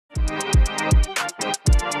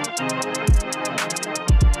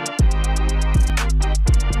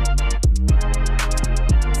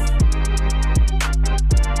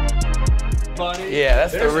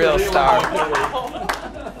That's the real star.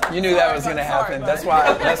 You knew that was going to happen. That's why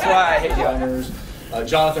I hate you.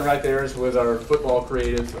 Jonathan right there is with our football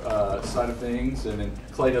creative side of things, and then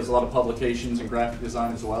Clay does a lot of publications and graphic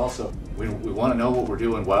design as well. So we want to know what we're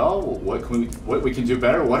doing well, what we can do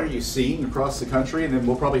better, what are you seeing across the country, and then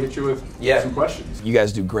we'll probably hit you with some questions. You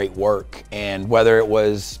guys do great work, and whether it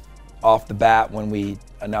was off the bat when we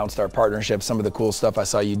announced our partnership, some of the cool stuff I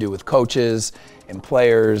saw you do with coaches and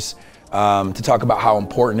players, to talk about how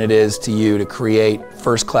important it is to you to create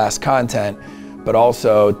first-class content, but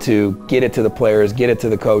also to get it to the players, get it to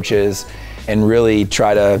the coaches, and really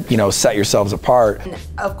try to, set yourselves apart. And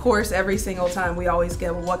of course, every single time we always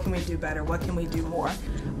get, well, what can we do better? What can we do more?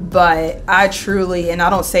 But I truly, and I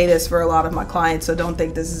don't say this for a lot of my clients, so don't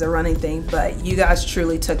think this is a running thing, but you guys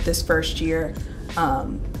truly took this first year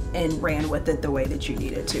and ran with it the way that you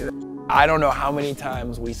needed to. I don't know how many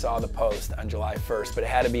times we saw the post on July 1st, but it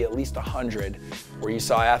had to be at least 100 where you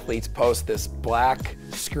saw athletes post this black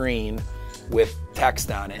screen with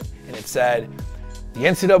text on it, and it said, the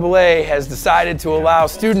NCAA has decided to allow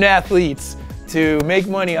student athletes to make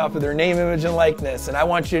money off of their name, image, and likeness, and I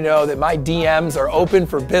want you to know that my DMs are open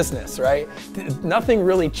for business, right? Nothing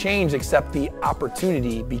really changed except the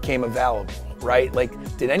opportunity became available, right?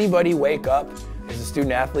 Like, did anybody wake up as a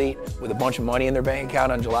student athlete with a bunch of money in their bank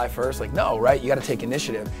account on July 1st? Like, no, right? You got to take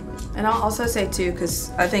initiative. And I'll also say too,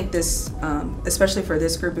 because I think this, especially for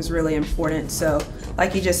this group, is really important. So,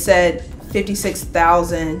 like you just said,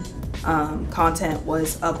 56,000 content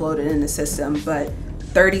was uploaded in the system, but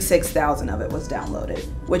 36,000 of it was downloaded,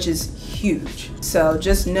 which is huge. So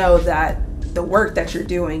just know that the work that you're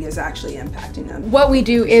doing is actually impacting them. What we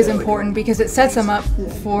do is important because it sets them up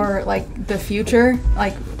for like the future,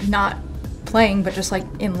 like not playing, but just like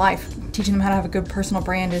in life. Teaching them how to have a good personal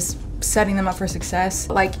brand is setting them up for success.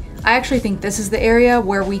 Like, I actually think this is the area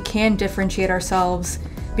where we can differentiate ourselves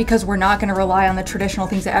because we're not going to rely on the traditional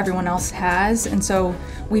things that everyone else has. And so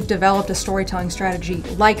we've developed a storytelling strategy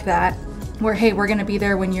like that, where, hey, we're going to be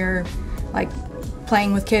there when you're like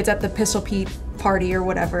playing with kids at the Pistol Pete party or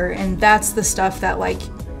whatever. And that's the stuff that like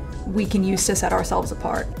we can use to set ourselves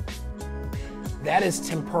apart. That is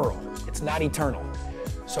temporal. It's not eternal.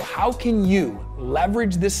 So how can you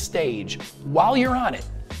leverage this stage while you're on it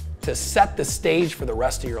to set the stage for the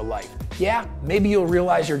rest of your life? Yeah, maybe you'll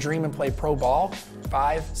realize your dream and play pro ball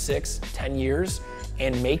 5, 6, 10 years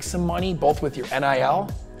and make some money both with your NIL,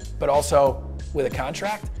 but also with a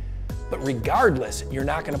contract. But regardless, you're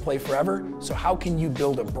not going to play forever. So how can you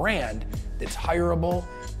build a brand that's hireable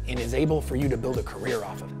and is able for you to build a career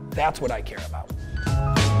off of? That's what I care about.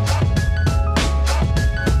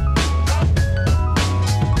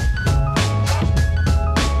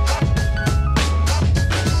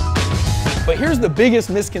 But here's the biggest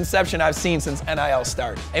misconception I've seen since NIL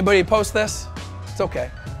started. Anybody post this? It's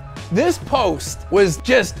okay. This post was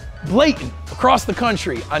just blatant across the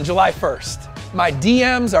country on July 1st. My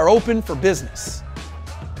DMs are open for business.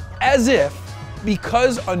 As if,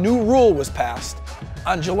 because a new rule was passed,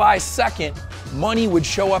 on July 2nd, money would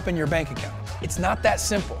show up in your bank account. It's not that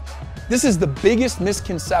simple. This is the biggest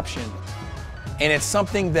misconception, and it's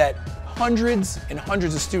something that hundreds and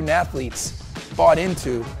hundreds of student athletes bought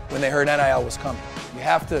into when they heard NIL was coming. You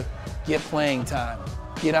have to get playing time,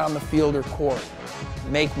 get on the field or court,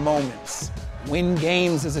 make moments, win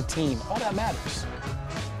games as a team. All that matters.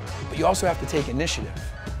 But you also have to take initiative.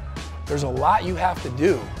 There's a lot you have to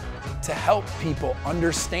do to help people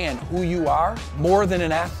understand who you are more than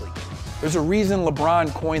an athlete. There's a reason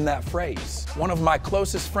LeBron coined that phrase. One of my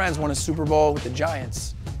closest friends won a Super Bowl with the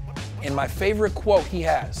Giants, and my favorite quote he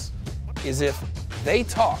has is, if they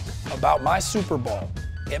talk about my Super Bowl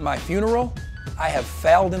at my funeral, I have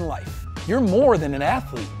failed in life. You're more than an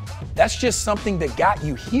athlete. That's just something that got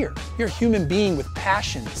you here. You're a human being with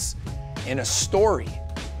passions and a story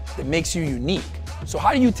that makes you unique. So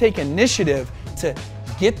how do you take initiative to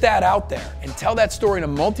get that out there and tell that story in a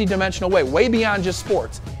multi-dimensional way beyond just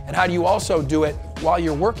sports? And how do you also do it while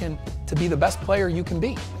you're working to be the best player you can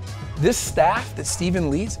be? This staff that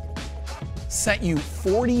Steven leads sent you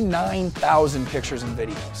 49,000 pictures and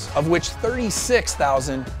videos, of which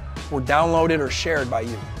 36,000 were downloaded or shared by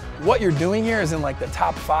you. What you're doing here is in like the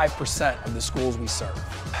top 5% of the schools we serve.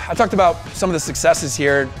 I talked about some of the successes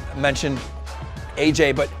here, I mentioned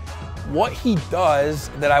AJ, but what he does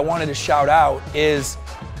that I wanted to shout out is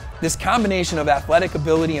this combination of athletic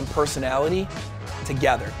ability and personality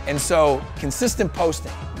together. And so consistent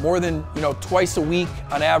posting, more than twice a week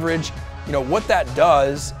on average. What that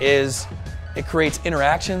does is it creates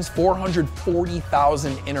interactions,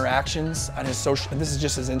 440,000 interactions on his social, and this is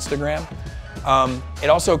just his Instagram. It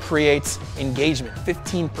also creates engagement,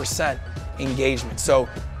 15% engagement. So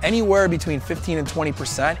anywhere between 15 and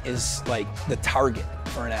 20% is like the target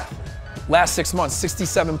for an athlete. Last 6 months,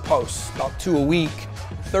 67 posts, about 2 a week,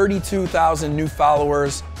 32,000 new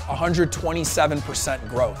followers, 127%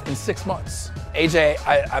 growth in 6 months. AJ,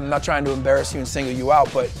 I'm not trying to embarrass you and single you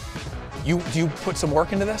out, but do you put some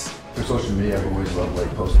work into this? For social media, I've always loved like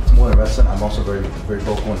posting. It's more than wrestling. I'm also very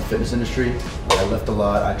vocal in the fitness industry. I lift a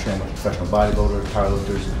lot. I train with professional bodybuilders,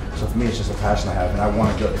 powerlifters. So for me, it's just a passion I have, and I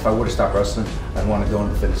want to go. If I were to stop wrestling, I'd want to go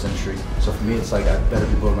into the fitness industry. So for me, it's like I better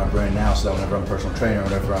be building my brand now, so that whenever I'm a personal trainer,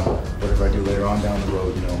 whatever I do later on down the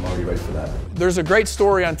road, you know, I'm already ready for that. There's a great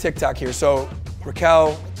story on TikTok here. So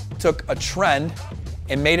Raquel took a trend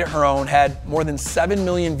and made it her own, had more than 7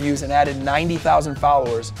 million views and added 90,000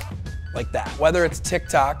 followers like that. Whether it's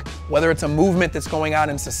TikTok, whether it's a movement that's going on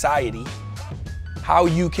in society, how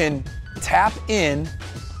you can tap in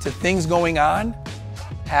to things going on,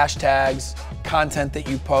 hashtags, content that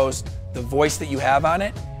you post, the voice that you have on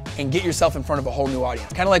it, and get yourself in front of a whole new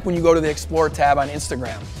audience. Kind of like when you go to the Explore tab on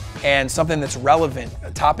Instagram and something that's relevant,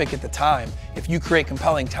 a topic at the time, if you create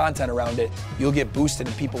compelling content around it, you'll get boosted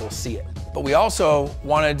and people will see it. But we also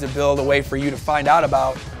wanted to build a way for you to find out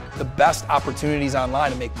about the best opportunities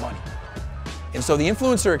online to make money. And so the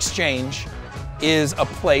Influencer Exchange is a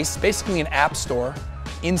place, basically an app store,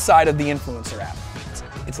 inside of the Influencer app.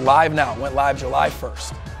 It's live now, it went live July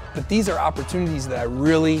 1st. But these are opportunities that I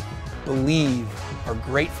really believe are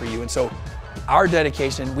great for you. And so our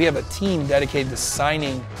dedication, we have a team dedicated to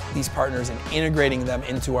signing these partners and integrating them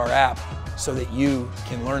into our app so that you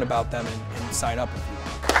can learn about them and sign up if you want.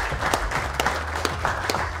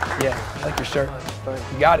 Yeah, I like your shirt.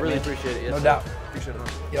 You got it, really man. Appreciate it. Yes, no sir. doubt. Appreciate it.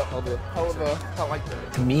 Yep. I'll do it. I like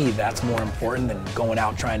that. To me, that's more important than going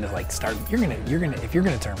out trying to like start. If you're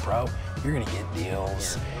gonna turn pro, you're gonna get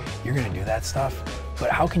deals. You're gonna do that stuff.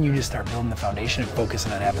 But how can you just start building the foundation and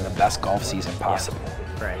focusing on having the best golf season possible?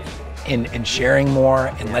 Right. And sharing more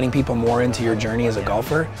and letting people more into your journey as a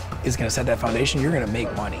golfer is gonna set that foundation. You're gonna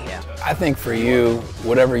make money. I think for you,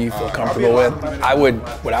 whatever you feel comfortable with,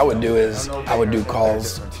 what I would do is I would do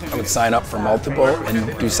calls. I would sign up for multiple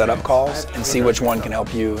and do setup calls and see which one can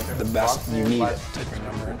help you the best you need it. Take your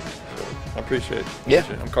number. I appreciate it. Yeah.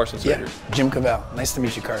 I'm Carson Slater. Yeah. Jim Cavell. Nice to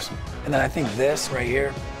meet you, Carson. And then I think this right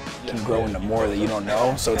here can grow into more that you don't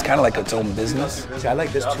know. So it's kind of like its own business. See, I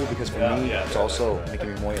like this too because for me, it's also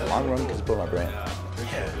making me more in the long run because it's building my brand.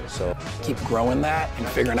 So Keep growing that and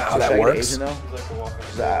figuring out how should that I get an works. agent though?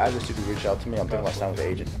 'Cause I just people reach out to me. I'm thinking about signing with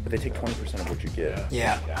an agent, but they take 20% of what you get.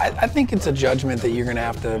 Yeah, I think it's a judgment that you're gonna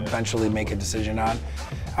have to eventually make a decision on.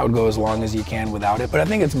 I would go as long as you can without it, but I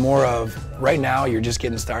think it's more of, right now you're just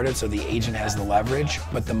getting started, so the agent has the leverage,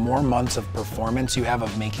 but the more months of performance you have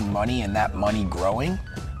of making money and that money growing,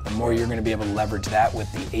 the more you're gonna be able to leverage that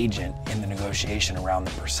with the agent in the negotiation around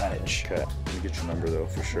the percentage. Okay, let me get your number though,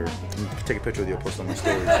 for sure. I'm gonna take a picture with you, I'll post it on my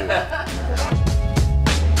story too.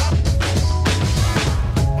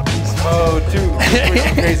 Beast mode too. We're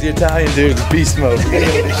some crazy Italian dudes, beast mode.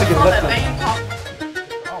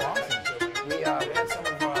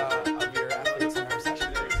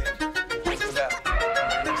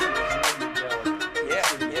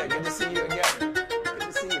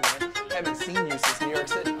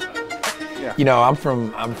 You know, I'm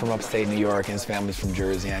from upstate New York, and his family's from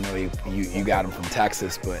Jersey. I know you got him from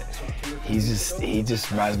Texas, but he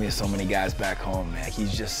just reminds me of so many guys back home, man.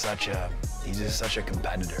 He's just such a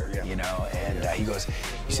competitor, you know. And he goes,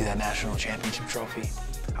 "You see that national championship trophy?"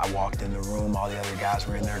 I walked in the room, all the other guys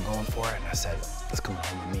were in there going for it, and I said, "Let's come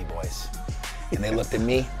home with me, boys." And they looked at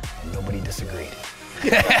me, and nobody disagreed.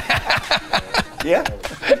 Yeah.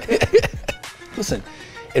 Listen,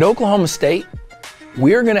 at Oklahoma State,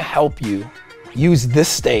 we're gonna help you use this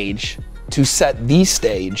stage to set the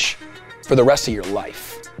stage for the rest of your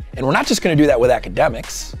life. And we're not just gonna do that with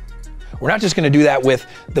academics. We're not just gonna do that with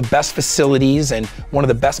the best facilities and one of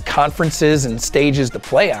the best conferences and stages to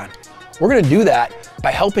play on. We're gonna do that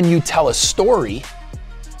by helping you tell a story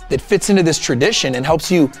that fits into this tradition and helps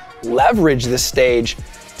you leverage this stage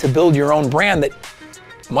to build your own brand that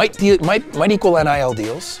might equal NIL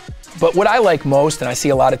deals. But what I like most, and I see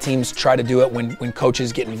a lot of teams try to do it when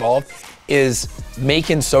coaches get involved, is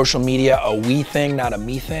making social media a we thing, not a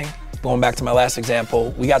me thing. Going back to my last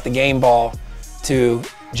example, we got the game ball to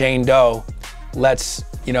Jane Doe. Let's,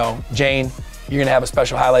 Jane, you're gonna have a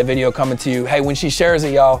special highlight video coming to you. Hey, when she shares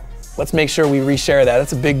it, y'all, let's make sure we reshare that.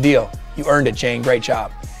 That's a big deal. You earned it, Jane, great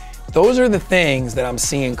job. Those are the things that I'm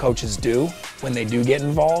seeing coaches do when they do get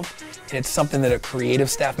involved, and it's something that a creative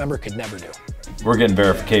staff member could never do. We're getting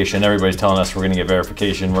verification. Everybody's telling us we're going to get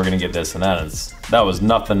verification. We're going to get this and that. That was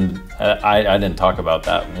nothing. I didn't talk about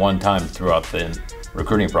that one time throughout the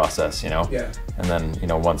recruiting process, you know? Yeah. And then, you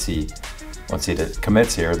know, once he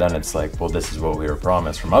commits here, then it's like, well, this is what we were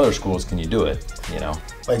promised from other schools. Can you do it? You know?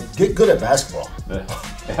 Like, get good at basketball.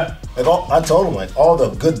 Yeah. Like, I told him, like, all the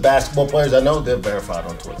good basketball players I know, they're verified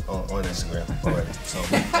on Twitter, on Instagram already. So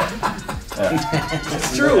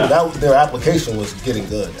It's true. their application was getting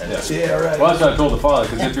good. Yeah, right. Well, that's what I told the father,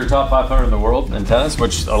 because if you're top 500 in the world in tennis,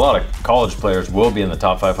 which a lot of college players will be in the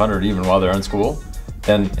top 500 even while they're in school,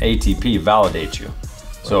 then ATP validates you.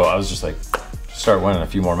 So I was just like, start winning a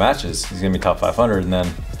few more matches, he's gonna be top 500, and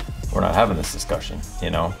then we're not having this discussion, you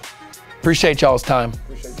know? Appreciate y'all's time.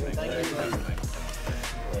 Nice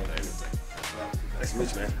to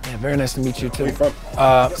meet you, man. Yeah, very nice to meet you too. Where you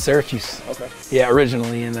from? Syracuse. Okay. Yeah,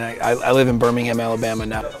 originally, and I live in Birmingham, Alabama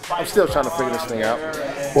now. I'm still trying to figure this thing out.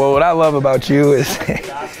 Well, what I love about you is,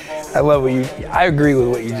 I agree with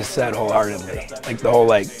what you just said wholeheartedly. Like the whole,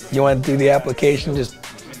 like, you want to do the application, just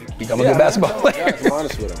become a good basketball player. I'm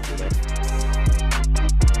honest with him, you know?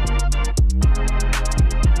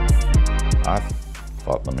 I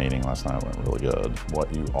thought the meeting last night went really good.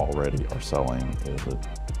 What you already are selling is that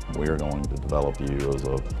we are going to develop you as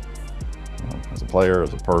a player,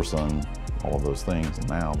 as a person, all of those things. And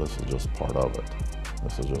now this is just part of it.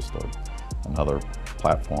 This is just another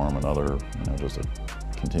platform, another, just a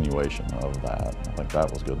continuation of that. I think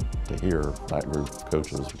that was good to hear, that group of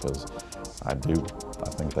coaches, because I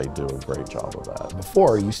think they do a great job of that.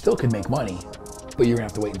 Before, you still could make money, but you're gonna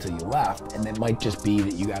have to wait until you left, and it might just be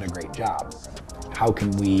that you got a great job. How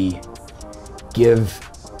can we give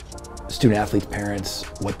student athletes, parents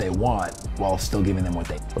what they want while still giving them what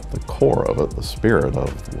they need? But the core of it, the spirit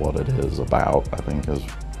of what it is about, I think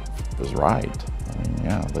is right. I mean,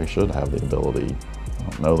 yeah, they should have the ability. I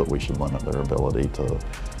don't know that we should limit their ability to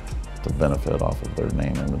benefit off of their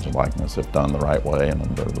name, image, and likeness if done the right way and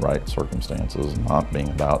under the right circumstances, not being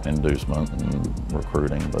about inducement and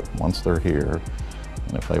recruiting, but once they're here,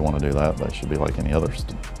 and if they want to do that, they should be like any other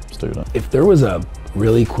student. If there was a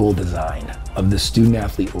really cool design of the student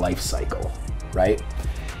athlete life cycle, right?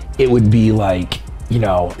 It would be like,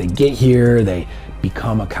 they get here, they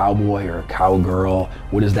become a cowboy or a cowgirl.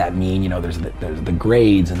 What does that mean? There's the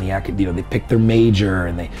grades and they pick their major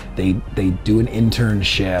and they do an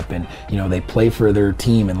internship and they play for their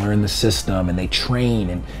team and learn the system and they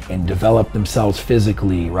train and develop themselves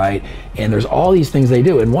physically, right? And there's all these things they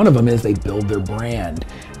do, and one of them is they build their brand.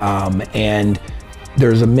 And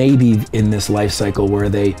there's a maybe in this life cycle where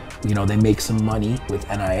they make some money with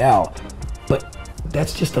NIL, but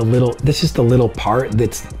that's just a little part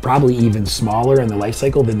that's probably even smaller in the life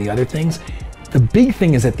cycle than the other things. The big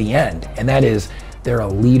thing is at the end, and that is they're a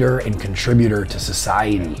leader and contributor to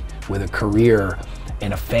society with a career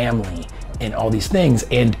and a family and all these things,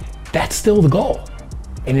 and that's still the goal.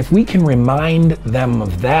 And if we can remind them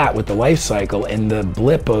of that with the life cycle, and the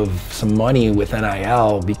blip of some money with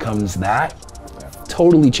NIL becomes that,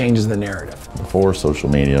 totally changes the narrative. Before social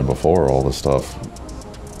media, before all this stuff,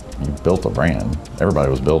 you built a brand. Everybody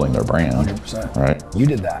was building their brand. 100%. Right? You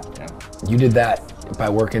did that. Yeah. You did that by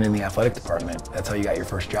working in the athletic department. That's how you got your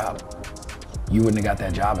first job. You wouldn't have got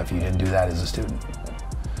that job if you didn't do that as a student.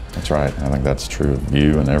 That's right. I think that's true of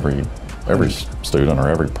you and every student or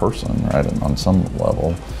every person, right? And on some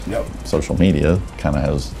level, Yep. Social media kind of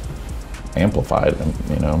has amplified,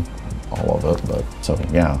 all of it. But so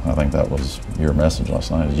yeah, I think that was your message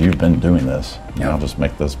last night. Is you've been doing this. Now just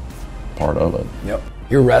make this part of it. Yep.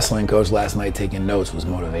 Your wrestling coach last night taking notes was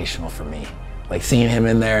motivational for me. Like seeing him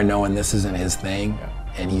in there, knowing this isn't his thing,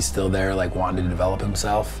 and he's still there, like wanting to develop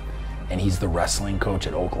himself, and he's the wrestling coach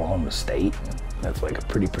at Oklahoma State. That's like a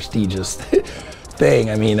pretty prestigious thing.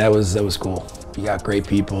 I mean, that was cool. You got great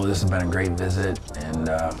people. This has been a great visit, and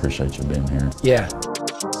Appreciate you being here. yeah.